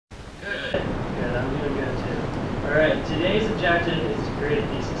Good, I'm doing good too. Alright, today's objective is to create a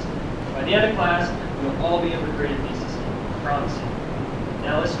thesis. By the end of class, we'll all be able to create a thesis. I promise you.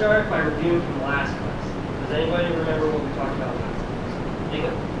 Now let's start by reviewing from last class. Does anybody remember what we talked about last class?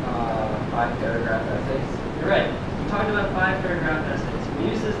 Jacob? 5-paragraph essays. You're right. We talked about 5-paragraph essays.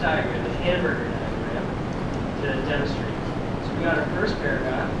 We used this diagram, the hamburger diagram, to demonstrate. So we got our first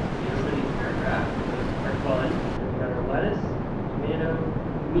paragraph, the opening paragraph, our bun. We got our lettuce, tomato,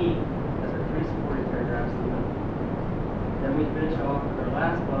 meat as our 3 supporting paragraphs in the middle. Then we finish off with our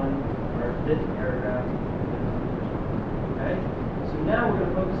last bun, our 5th paragraph. Okay? So now we're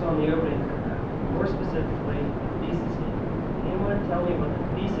going to focus on the opening paragraph, more specifically, the thesis statement. Anyone tell me what the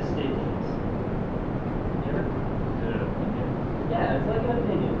thesis statement is? Ever? Yeah, it's like an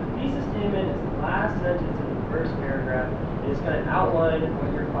opinion. The thesis statement is the last sentence of the first paragraph, and it's going to outline what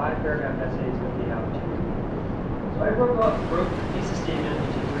your 5-paragraph essay is going to be out to. So I broke the thesis statement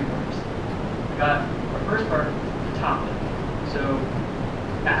into 3 parts. We got our first part, the topic. So,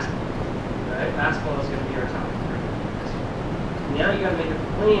 basketball. Right? Basketball is going to be our topic. Now you got to make a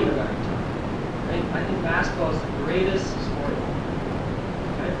claim about your topic. Right? I think basketball is the greatest sport.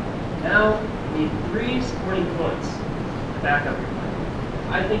 Okay? Now we need 3 supporting points to back up your claim.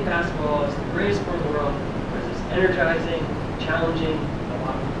 I think basketball is the greatest sport in the world because it's energizing, challenging, a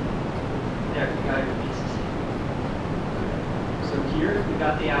lot of fun. There, you got your thesis. So here we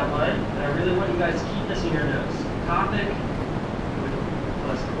got the outline, and I really want you guys to keep this in your notes. Topic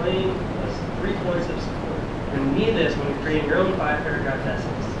plus claim plus 3 points of support. And we need this when you're creating your own 5-paragraph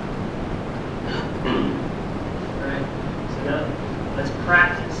essays. Alright, so now let's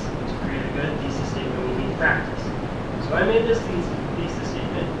practice. To create a good thesis statement, we need practice. So I made this thesis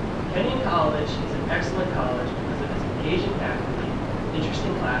statement. Kenyon College is an excellent college because of its engaging faculty,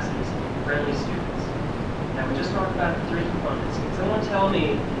 interesting classes, and friendly students. Now we just talked about the 3 components. Can someone tell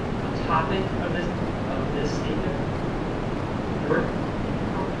me the topic of this statement?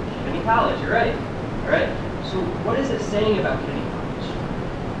 Kenyon College, you're right. Alright. So what is it saying about Kenyon College?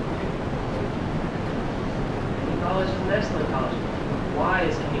 Kenyon College is an excellent college. Why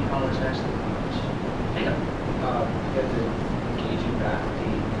is Kenyon College an excellent college? Jacob? Because it's engaging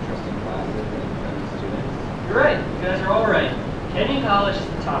faculty, interesting classes, and friendly students. You're right. You guys are all right. Kenyon College is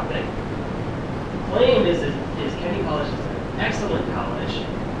the topic. The claim is Kenyon College is an excellent college.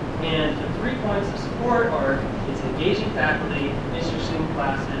 And the 3 points of support are its engaging faculty, interesting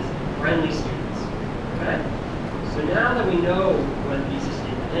classes, friendly students. Okay? So now that we know what a thesis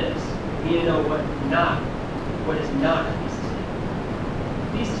statement is, we need to know what is not a thesis statement.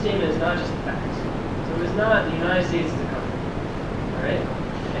 A thesis statement is not just a fact. So it is not the United States as a country. Alright?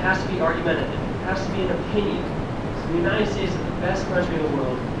 It has to be argumentative. It has to be an opinion. So the United States is the best country in the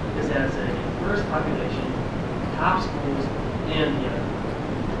world because it has a diverse population, top schools, and the other.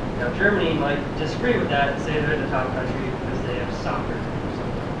 Now Germany might disagree with that and say they're the top country because they have soccer.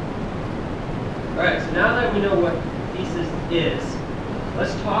 Alright, so now that we know what thesis is,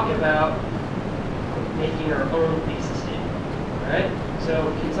 let's talk about making our own thesis statement. Alright?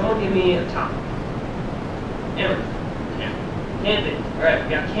 So can someone give me a topic? Amber. Camping. Alright, we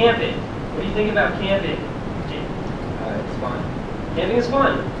got camping. What do you think about camping, Jake? It's fun. Camping is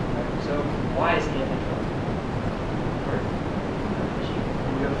fun. So why is camping fun?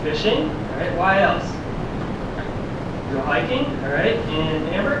 You go fishing. Alright, why else? You go hiking. Alright, and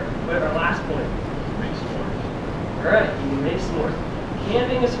Amber, what our last point? Alright, you can make s'mores.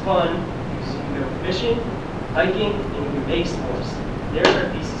 Camping is fun because you can go fishing, hiking, and you can make s'mores. There's our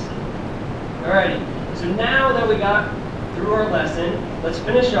thesis statement. Alrighty, so now that we got through our lesson, let's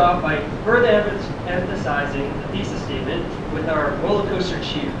finish off by further emphasizing the thesis statement with our roller coaster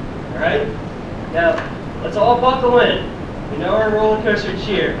cheer. Alright? Now, let's all buckle in. We know our roller coaster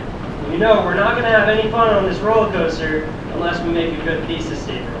cheer. And we know we're not going to have any fun on this roller coaster unless we make a good thesis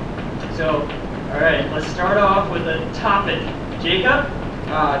statement. So, alright, let's start off with a topic. Jacob?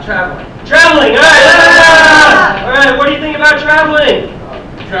 Traveling. Traveling! Alright! Alright, what do you think about traveling?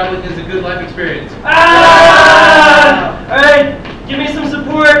 Traveling is a good life experience. Alright, give me some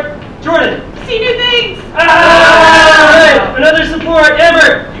support. Jordan? See new things! Alright, another support.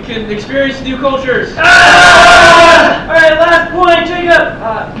 Amber? You can experience new cultures. Alright, last point. Jacob?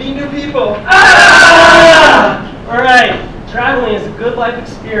 Meet new people. Alright, traveling is a good life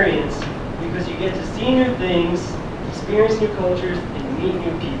experience because you get to see new things, experience new cultures, and meet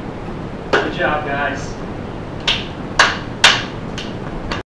new people. Good job, guys.